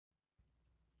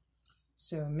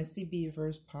So Missy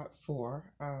Beavers Part 4.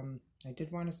 I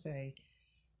did want to say,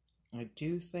 I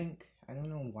do think, I don't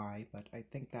know why, but I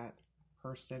think that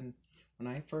person, when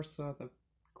I first saw the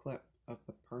clip of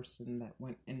the person that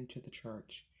went into the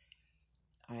church,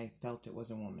 I felt it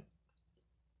was a woman.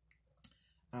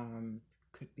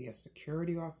 Could be a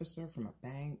security officer from a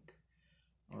bank,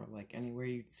 or like anywhere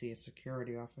you'd see a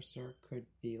security officer. Could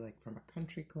be like from a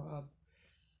country club.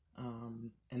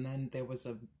 And then there was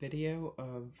a video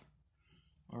of,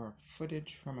 or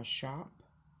footage from a shop,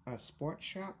 a sports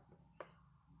shop,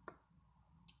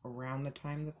 around the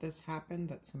time that this happened,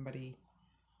 that somebody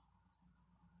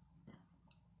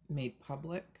made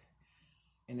public,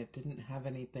 and it didn't have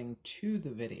anything to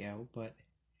the video, but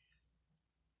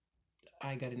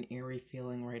I got an eerie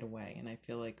feeling right away, and I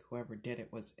feel like whoever did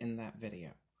it was in that video.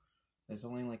 There's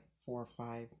only like 4 or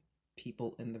 5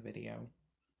 people in the video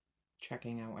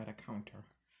checking out at a counter.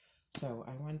 So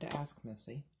I wanted to ask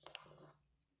Missy,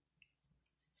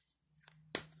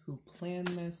 who planned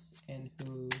this and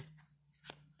who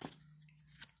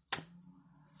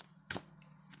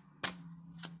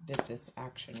did this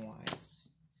action-wise.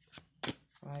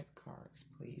 5 cards,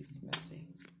 please, Missy.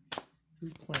 Who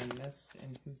planned this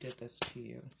and who did this to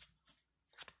you?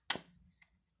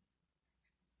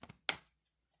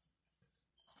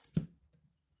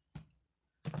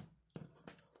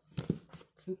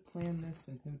 Who planned this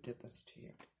and who did this to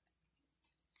you?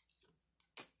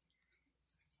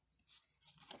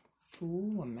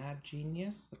 Fool, a mad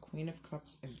genius, the Queen of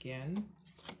Cups again.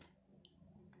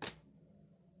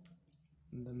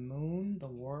 The Moon, the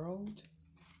World.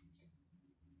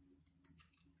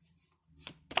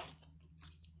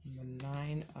 The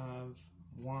 9 of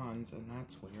Wands, and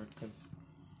that's weird because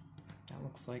that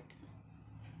looks like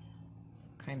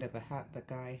kind of the hat the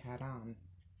guy had on.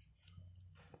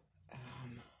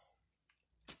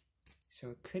 So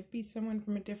it could be someone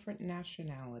from a different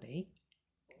nationality.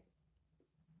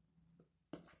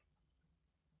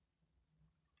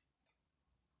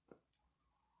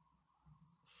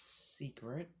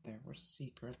 Secret. There were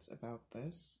secrets about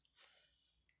this.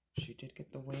 She did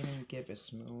get the waning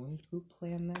gibbous moon. Who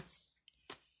planned this?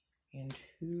 And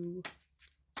who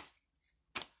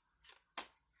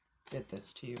did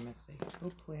this to you, Missy? Who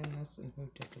planned this and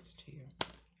who did this to you?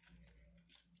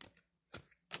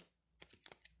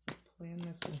 Who planned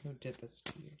this and who did this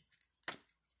to you?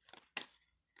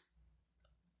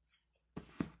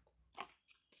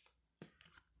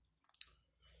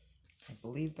 I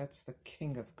believe that's the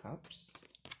King of Cups.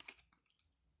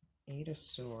 8 of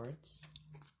Swords.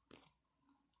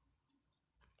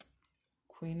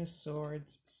 Queen of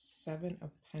Swords, 7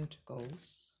 of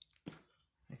Pentacles.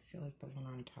 I feel like the one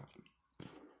on top.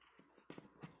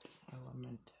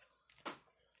 Elementus.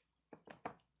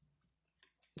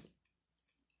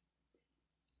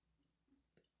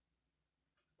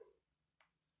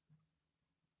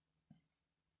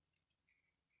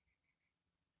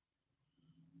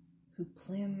 Who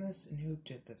planned this and who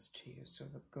did this to you? So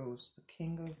the Ghost, the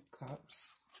King of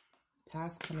Cups.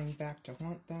 Past coming back to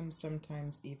haunt them,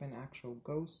 sometimes even actual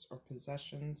ghosts or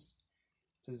possession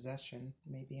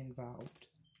may be involved.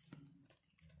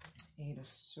 8 of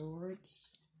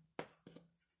Swords.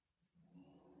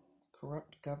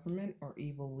 Corrupt government or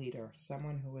evil leader,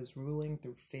 someone who is ruling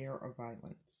through fear or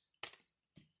violence.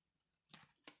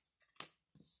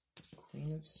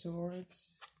 Queen of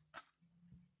Swords.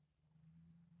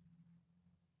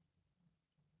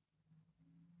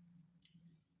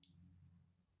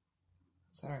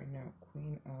 Sorry, no,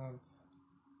 Queen of...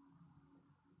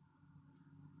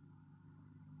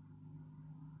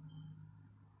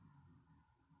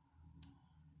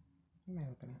 What am I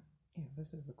looking at? Yeah,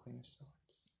 this is the Queen of Swords.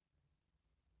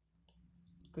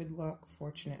 Good luck,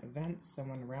 fortunate events,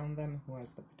 someone around them who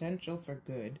has the potential for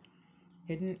good,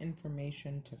 hidden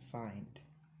information to find.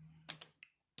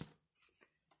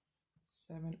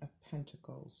 7 of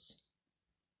Pentacles.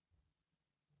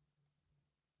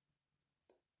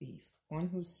 Thief. One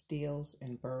who steals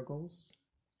and burgles,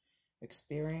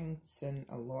 experiencing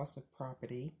a loss of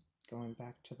property, going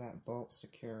back to that vault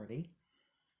security.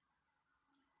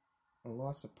 A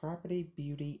loss of property,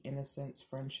 beauty, innocence,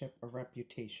 friendship, or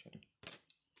reputation.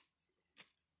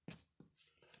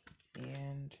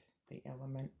 And the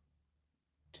Elementalist.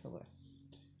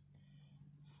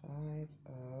 5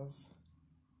 of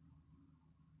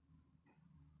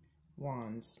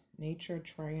Wands. Nature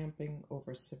triumphing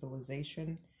over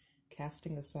civilization,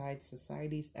 casting aside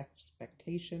society's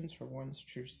expectations for one's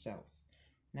true self.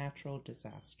 Natural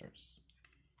disasters.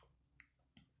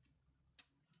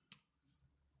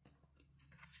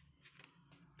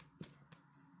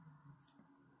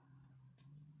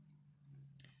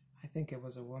 I think it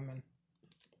was a woman.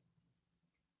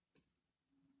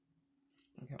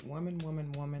 got woman,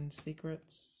 woman, woman,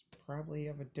 secrets, probably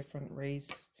of a different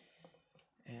race,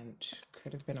 and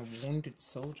could have been a wounded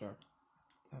soldier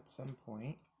at some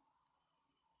point.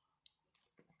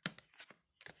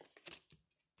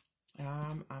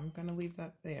 I'm going to leave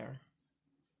that there.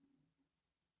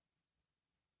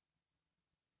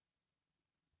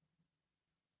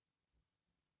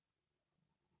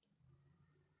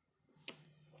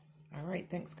 All right,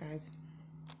 thanks, guys.